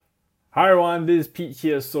Hi everyone, this is Pete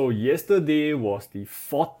here. So yesterday was the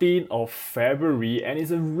 14th of February and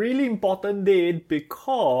it's a really important date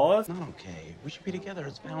because... Not okay. We should be together.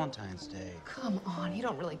 It's Valentine's Day. Come on, you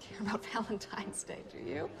don't really care about Valentine's Day, do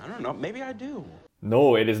you? I don't know. Maybe I do.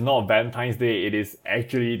 No, it is not Valentine's Day. It is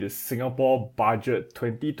actually the Singapore Budget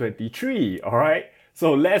 2023, alright?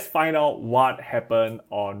 So let's find out what happened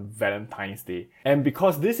on Valentine's Day. And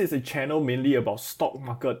because this is a channel mainly about stock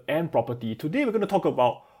market and property, today we're going to talk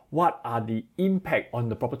about what are the impact on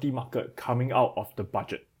the property market coming out of the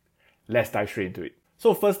budget. Let's dive straight into it.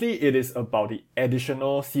 So firstly, it is about the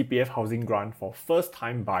additional CPF housing grant for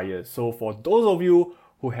first-time buyers. So for those of you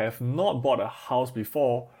who have not bought a house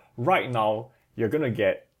before, right now, you're going to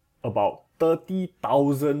get about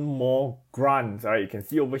 30,000 more grants. Right? You can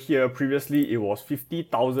see over here, previously it was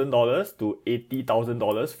 $50,000 to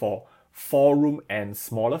 $80,000 for 4-room and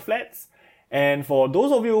smaller flats. And for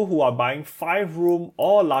those of you who are buying 5-room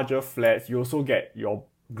or larger flats, you also get your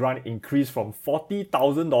grant increase from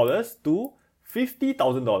 $40,000 to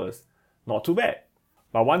 $50,000. Not too bad.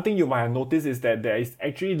 But one thing you might have noticed is that there is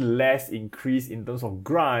actually less increase in terms of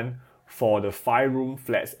grant for the 5-room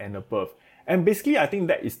flats and above. And basically, I think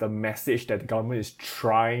that is the message that the government is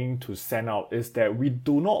trying to send out, is that we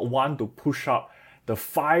do not want to push up the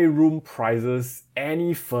 5-room prices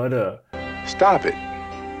any further. Stop it.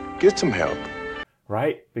 Get some help.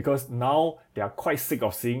 Right? Because now they are quite sick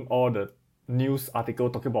of seeing all the news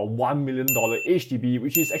article talking about $1 million HDB,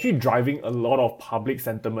 which is actually driving a lot of public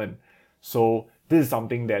sentiment. So this is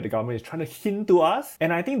something that the government is trying to hint to us.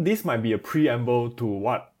 And I think this might be a preamble to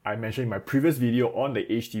what I mentioned in my previous video on the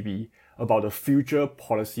HDB about the future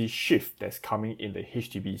policy shift that's coming in the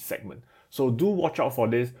HDB segment. So do watch out for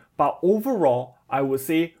this. But overall, I would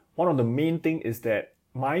say one of the main things is that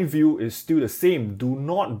my view is still the same. Do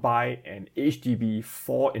not buy an HDB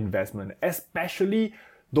for investment, especially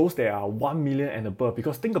those that are 1 million and above.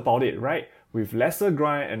 Because think about it, right? With lesser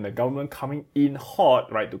grant and the government coming in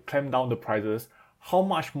hot, right, to clamp down the prices, how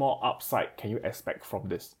much more upside can you expect from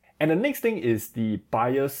this? And the next thing is the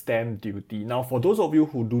buyer's stamp duty. Now, for those of you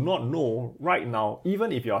who do not know, right now,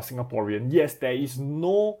 even if you are Singaporean, yes, there is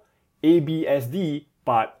no ABSD,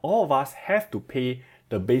 but all of us have to pay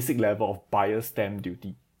the basic level of buyer's stamp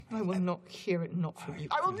duty. I will not hear it not from you.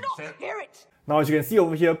 I will not hear it! Now, as you can see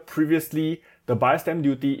over here, previously, the buyer's stamp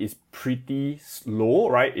duty is pretty low,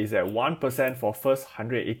 right? It's at 1% for first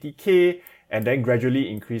 180K and then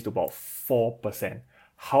gradually increased to about 4%.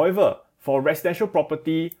 However, for residential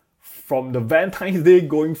property, from the Valentine's Day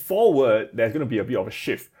going forward, there's going to be a bit of a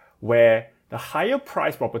shift where the higher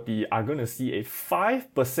price property are going to see a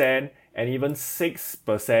 5% and even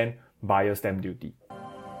 6% buyer's stamp duty.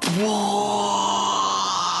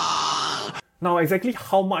 Now, exactly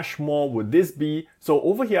how much more would this be? So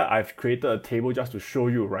over here, I've created a table just to show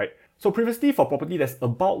you, right? So previously, for property that's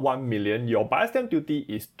about 1 million, your buyer's stamp duty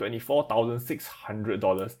is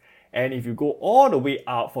 $24,600. And if you go all the way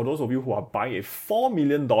up, for those of you who are buying a $4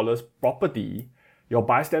 million property, your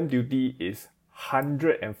buyer's stamp duty is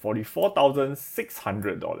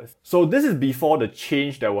 $144,600. So this is before the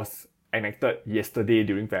change that was enacted yesterday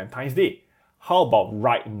during Valentine's Day. How about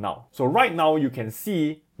right now? So right now, you can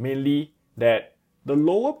see mainly that the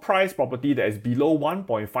lower price property that is below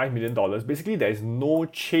 $1.5 million, basically there is no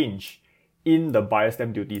change in the buyer's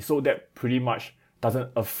stamp duty. So that pretty much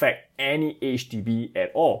doesn't affect any HDB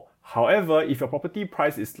at all. However, if your property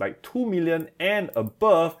price is like 2 million and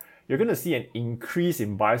above, you're going to see an increase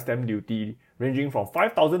in buyer's stamp duty ranging from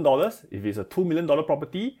 $5,000 if it's a $2 million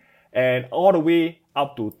property and all the way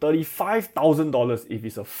up to $35,000 if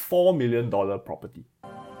it's a $4 million property.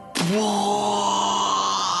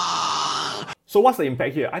 So what's the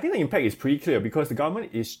impact here? I think the impact is pretty clear because the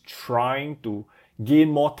government is trying to gain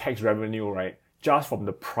more tax revenue, right? Just from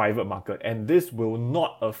the private market. And this will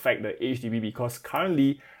not affect the HDB because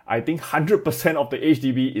currently, I think 100% of the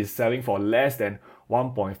HDB is selling for less than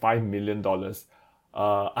 $1.5 million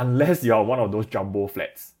unless you are one of those jumbo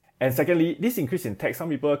flats. And secondly, this increase in tax, some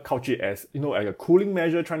people couch it as, like a cooling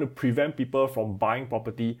measure trying to prevent people from buying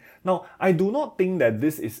property. Now, I do not think that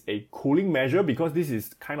this is a cooling measure because this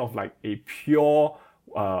is kind of like a pure,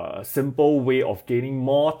 simple way of gaining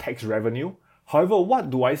more tax revenue. However,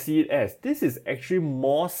 what do I see it as? This is actually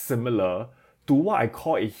more similar to what I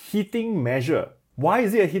call a heating measure. Why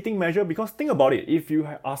is it a heating measure? Because think about it, if you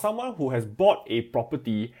are someone who has bought a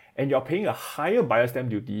property and you're paying a higher buyer's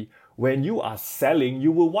stamp duty, when you are selling,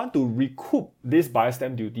 you will want to recoup this buyer's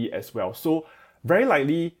stamp duty as well. So very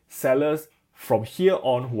likely sellers from here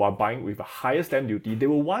on who are buying with a higher stamp duty, they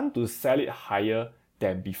will want to sell it higher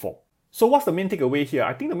than before. So what's the main takeaway here?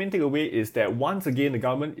 I think the main takeaway is that once again, the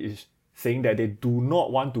government is saying that they do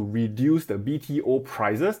not want to reduce the BTO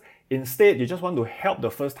prices. Instead, they just want to help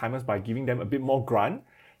the first-timers by giving them a bit more grant.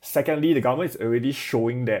 Secondly, the government is already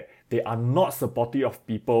showing that they are not supportive of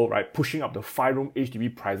people, right, pushing up the 5-room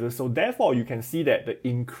HDB prices. So therefore, you can see that the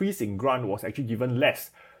increase in grant was actually given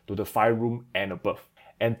less to the 5-room and above.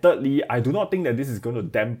 And thirdly, I do not think that this is going to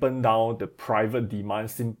dampen down the private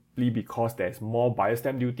demand simply because there's more buyer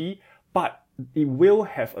stamp duty, but it will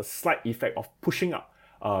have a slight effect of pushing up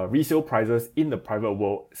resale prices in the private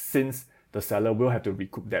world, since the seller will have to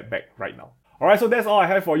recoup that back right now. Alright, so that's all I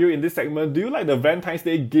have for you in this segment. Do you like the Valentine's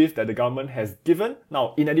Day gift that the government has given?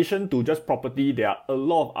 Now, in addition to just property, there are a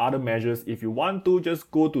lot of other measures. If you want to,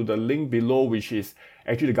 just go to the link below, which is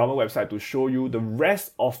actually the government website, to show you the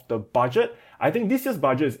rest of the budget. I think this year's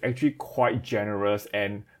budget is actually quite generous,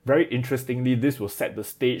 and very interestingly, this will set the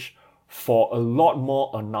stage for a lot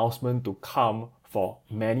more announcement to come for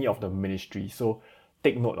many of the ministries. So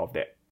take note of that.